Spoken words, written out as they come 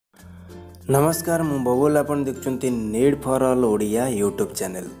नमस्कार मु बबुल आपन देखुंती Need4all ओडिया यूट्यूब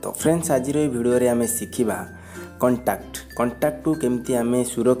चैनल। तो फ्रेंड्स आज वीडियो रे आमे शिखिबा कंटाक्ट टू केमती आमे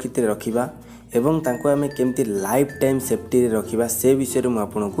सुरक्षित रखिबा एवं तांको आमे केमती लाइफ टाइम सेफ्टी रे रखिबा से विषय मु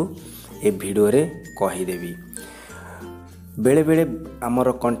आपनको ए वीडियो रे कहि देबी। बेले बेले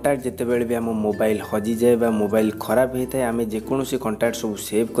आमर कंटाक्ट जेते बेले भी आम मोबाइल हजि जाए बा मोबाइल खराब होता है आमे जेकोसी कंटाक्ट सब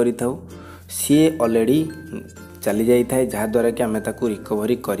सेव करि थाउ सी ऑलरेडी चली जाई थाए जहाँद्वारा कि आमे ताकू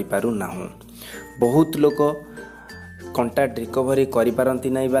रिकवरी करि पारु नाहु। बहुत लोग कंटाक्ट रिकवरी करि पारंती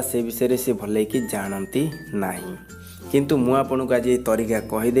नाही बा से विषय से भले कि जानती नाही, किंतु मु आपनको आज तरीका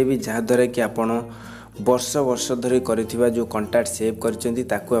कहि देबी जहाँद्वारा कि आपण वर्ष वर्ष धरि करिथिबा जो कंटाक्ट सेव करचंती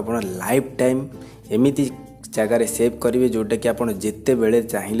ताकू आपण लाइफ टाइम एमिति जगार सेव करेंगे जोटा कि आप जिते बेले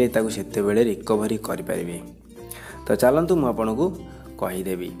चाहिए ताकू सेते बेले रिकवरी करें। तो चलतु मुझे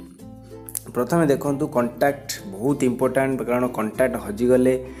कहीदेवी। प्रथम देखु कंटाक्ट बहुत इंपोर्टेंट, कारण कंटाक्ट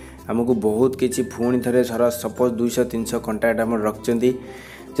हजिगले आमको बहुत किसी पुणी थे सपोज 200-300 कंटाक्ट आम रखिंट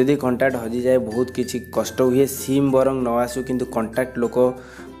जदि कंटाक्ट हजि जाए बहुत किसी कष्ट हुए सिम बरंग न आसू किंतु कंटाक्ट लोक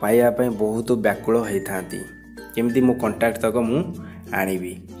पाइबापी बहुत व्याकुल होता केमती मो कंटाक्ट तक मु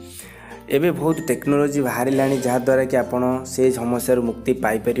आनिबी। एबे बहुत टेक्नोलोजी बाहर जहाँद्वारा कि आपण से समस्या मुक्ति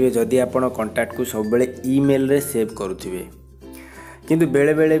पाइपर जदि आपण कंटाक्ट को सब बेले ईमेल रे सेव करुथिबे, किंतु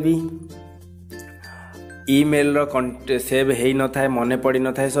बेले बेले भी ईमेल रो सेव हेई न थाए मने पड़ी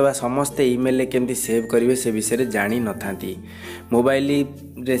न थाए सब समस्ते ईमेल रे केमती सेव करिवे से विषय रे जानी न थांती। मोबाइल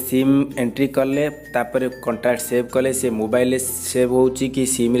रे सिम एंट्री कले तापर कंटाक्ट सेव कले से मोबाइल रे सेव होउची कि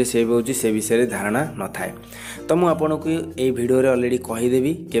सिम रे सेव होउची से विषय रे धारणा न थाए। तो मु आपनको ए वीडियो रे ऑलरेडी कहि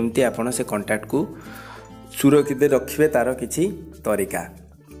देबी केमती आपण से कंटाक्ट को सुरक्षित रखिबे तार किछि तरीका।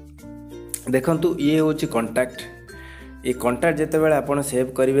 देखंतु ये होउची कंटाक्ट। ये कंटाक्ट जिते बेले आपण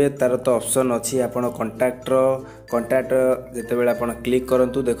सेव करेंगे तार तो ऑप्शन अच्छी आपण कंटाक्ट जिते बेले आपण क्लिक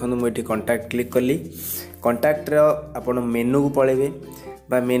करंतु। देखंतु मुझे कंटाक्ट क्लिक कली कंटाक्ट आपण मेनू को पळेबे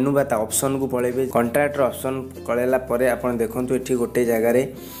बा मेनू बा ऑप्शन को पळेबे। कंटाक्ट ऑप्शन कलेला परे आपण देखंतु एठी गोटे जगह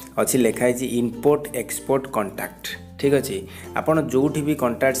रे अच्छी लिखाई छी इंपोर्ट एक्सपोर्ट कंटाक्ट। ठीक अच्छे आपण जोठी भी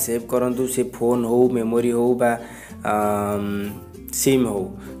कंटाक्ट सेव करंतु से फोन हो मेमोरी हो बा सिम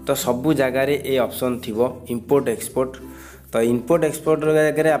हो तो सबू जगार ये ऑप्शन थिबो इंपोर्ट एक्सपोर्ट। तो इंपोर्ट एक्सपोर्ट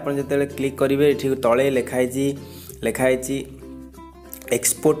जगह आप जो क्लिक करेंगे ये तले लिखाई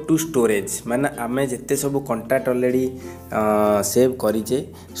एक्सपोर्ट टू स्टोरेज माने आमे जिते सब कंटाक्ट ऑलरेडी सेव करिचे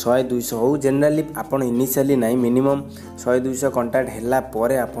 100-200 हो जनरली आपण इनिशियली नहीं मिनिमम 100-200 कंटाक्ट हैला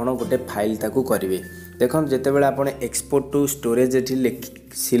परे आपण गोटे फाइल ताकू करेंगे। देखो जिते बेले आपण एक्सपोर्ट टू स्टोरेज एठी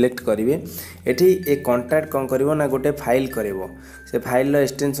सिलेक्ट करेंगे एठी ए कंटाक्ट कौन करिवो ना गोटे फाइल करिवो से फाइल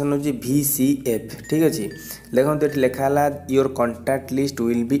एक्सटेंशन होची VCF। ठीक अच्छे देखो ये लिखाला your contact list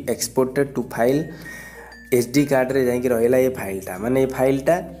will be exported to file SD card रे जाइए रहा ये फाइलटा माने ये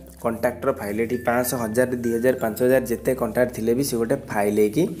फाइलटा कंटाक्टर फाइल ये 500 1000 2000 5000 जिते कंटाक्ट थिले भी से गोटे फाइल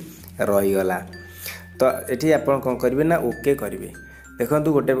होगी रहीगला। तो ये आप कौन करेंगे ना ओके करेंगे। देखो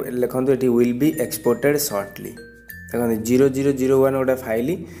गोटे लिखु ये विल बी एक्सपोर्टेड शॉर्टली। देखो 0001 गोटे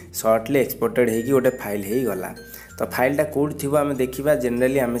फाइल शॉर्टली एक्सपोर्टेड होगी गोटे फाइल हो गला। तो फाइलटा कौट थी आम देखा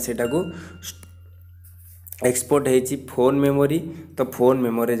जनरली आम से एक्सपोर्ट होती फोन मेमोरी। तो फोन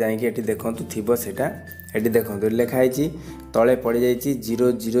मेमोरी जाइए देखूँ थी सेटा ये देखो लिखाई तले पड़ जाइए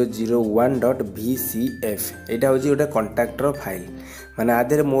 0001.VCF। यहाँ हूँ गोटे कंटाक्टर फाइल माने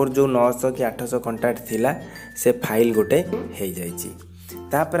आधे मोर जो 900 कि 800 कंटाक्ट थिला से फाइल गोटे हो जाइए।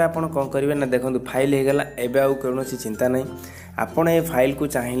 तापर आपण कौन करेंगे ना देखो फाइल हो गला एबे आउ कौन चिंता नहीं। आपण ये फाइल को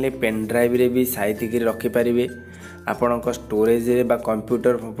चाहिए पेन ड्राइव रे भी साइतिक रखिपारे आपण स्टोरेज रे बा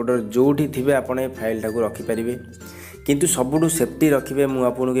कंप्यूटर जोठी थिबे आपण ये फाइल टाको रखिपारे। किंतु सबुठु सेफ्टी रखिबे मु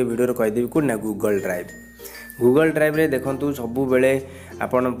आपन के वीडियो रे कहि देबी कोना गूगल ड्राइव रे देखंतु सबु बेले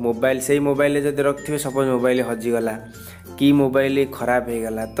आपण मोबाइल से मोबाइल रे जदि रखथिबे सपोज मोबाइल हजि गला कि मोबाइल खराब हो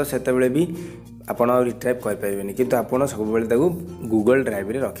गला तो सेते बेले भी आपण रिट्राइव कर पाइबेनी, किंतु आपण सब बेले ताको गूगल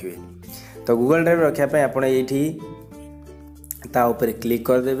ड्राइव रे रखिबे। तो गूगल ड्राइव रखिया पे आपण एठी ता ऊपर क्लिक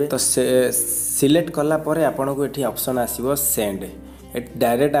कर देबे। तो सिलेक्ट कला परे आपण को एठी ऑप्शन आसीबो सेंड।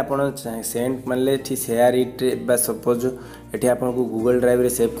 डायरेक्ट आपण सेंड मानले एठी शेयर इट बा सपोज एठी आपण को गूगल ड्राइव रे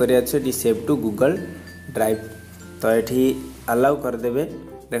सेव करिया छै एठी सेव टू गूगल ड्राइव। तो एठी अलाउ कर देबे।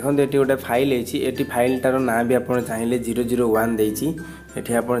 देखो ये गोटे फाइल है फाइल टार ना भी आप चाहिए 001 देती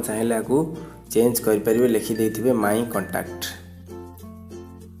एठी आप चाहिए आपको चेंज करें लिखिदे माई कंटाक्ट।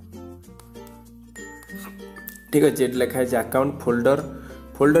 ठीक अच्छे ये लिखाई अकाउंट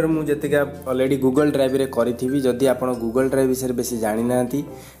फोल्डर मुझे ऑलरेडी गूगल ड्राइव रे करी जदि आप गूगल ड्राइव विषय बेसी जानी ना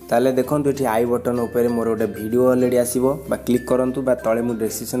ताले देखो ये आई बटन उपर मोर गोटे वीडियो ऑलरेडी आसो क्लिक करूँ तले मुझे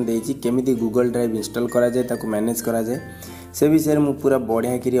डिस्क्रिप्शन देती केमी गूगल ड्राइव इंस्टॉल करा जाए ताकू मैनेज करा जाए से विषय में पूरा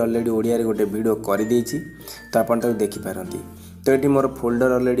बढ़िया कि ऑलरेडी ओडिया रे गोटे वीडियो कर देछि तो आपन ताको देखि पारंती। तो ये मोर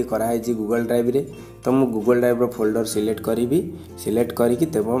फोल्डर ऑलरेडी कराई गूगल ड्राइव रे तो मु गूगल ड्राइव रो फोल्डर सिलेक्ट करी सिलेक्ट करके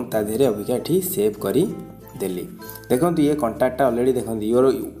तेम ता देहरे अबिका एठी सेव करी देली। देखंतु ये कांटेक्ट ऑलरेडी देखंतु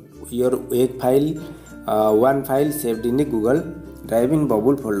योर एक file one file saved in Google drive in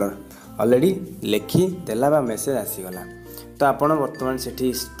bubble folder already लिखि देला बा मेसेज आसीगला। तो आपण वर्तमान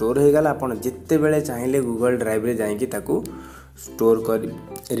सेठी स्टोर हो गला। आपण जिते बेले चाहिए गूगल ड्राइव रे जाइए ताकू स्टोर कर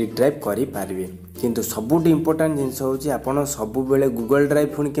रिट्राइव करि पारिबे। किंतु सबुठ इंपोर्टेंट जिनस होची आपण सबु बेले गूगल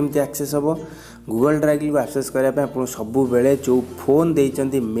ड्राइव पुणी केमती एक्सेस हबो। गूगल ड्राइव को एक्सेस करिया पे आपण सबु बेले जो फोन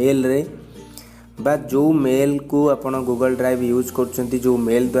देइचंती मेल रे बा जो मेल को आपण गूगल ड्राइव यूज करचंती जो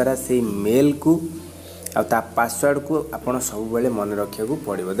मेल द्वारा से मेल को आ ता पासवर्ड को आपण सबु बेले मन रखिया को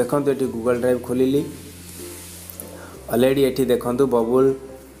पड़िबो। देखंतु एठी गूगल ड्राइव खोलिली ऑलरेडी एठी देखंतु बबल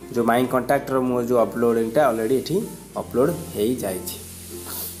जो माई कंटाक्ट मो जो अपलोडिंगटा ऑलरेडी एठी अपलोड हो जाए।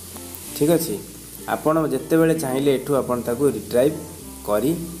 ठीक अच्छे आपण जिते बेले चाहिए एठू आपण ताकू रिट्राइव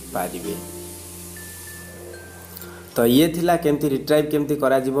करि पारिबे। तो ये थिला केमती रिट्राइव केमती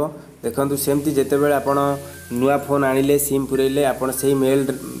करा जिवो। देखंतु सेमती जिते बेले आपण नुआ फोन आनिले सिम पुरेले आपण सेही मेल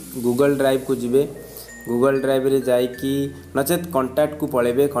गूगल ड्राइव को जिवे। गूगल ड्राइव रे जाई कि नचेत कांटेक्ट को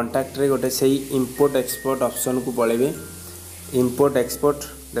पळेबे। कांटेक्ट रे गोटे सेही इंपोर्ट एक्सपोर्ट ऑप्शन को पळेबे। इंपोर्ट एक्सपोर्ट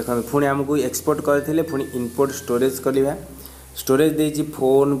देखो पुणी आमको एक्सपोर्ट करते पुणी इंपोर्ट स्टोरेज करवा। स्टोरेज देछि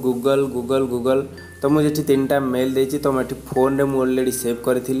फोन गूगल गूगल गूगल तो मुझे 3टा मेल देछि तो मैं फोन रे ऑलरेडी सेव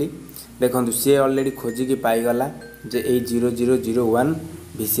करी। देखो सी ऑलरेडी खोजिकी पाईगला जे ए 0001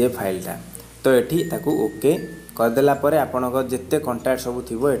 VCA फाइलटा। तो ये ताकू ओके करदेला परे आपनक जिते कंटाक्ट सब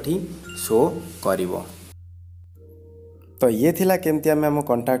थिबो एठी शो करिवो। तो ये थिला केमती आमे हम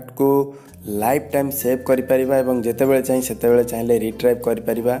कंटाक्ट को लाइफ टाइम सेव करि परिबा एवं जेते बेले चाहिए सेते बेले चाहिए रिट्राइव करि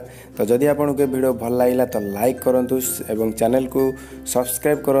परिबा। तो जदि आपन के वीडियो भल लागिला तो लाइक करंतु एवं चैनल को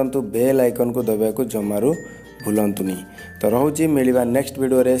सब्सक्राइब करंतु बेल आइकन को दबाया को जमारू भूलंतुनी। तो रहउची मिलिबा नेक्स्ट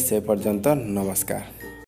वीडियो रे से पर्यंत नमस्कार।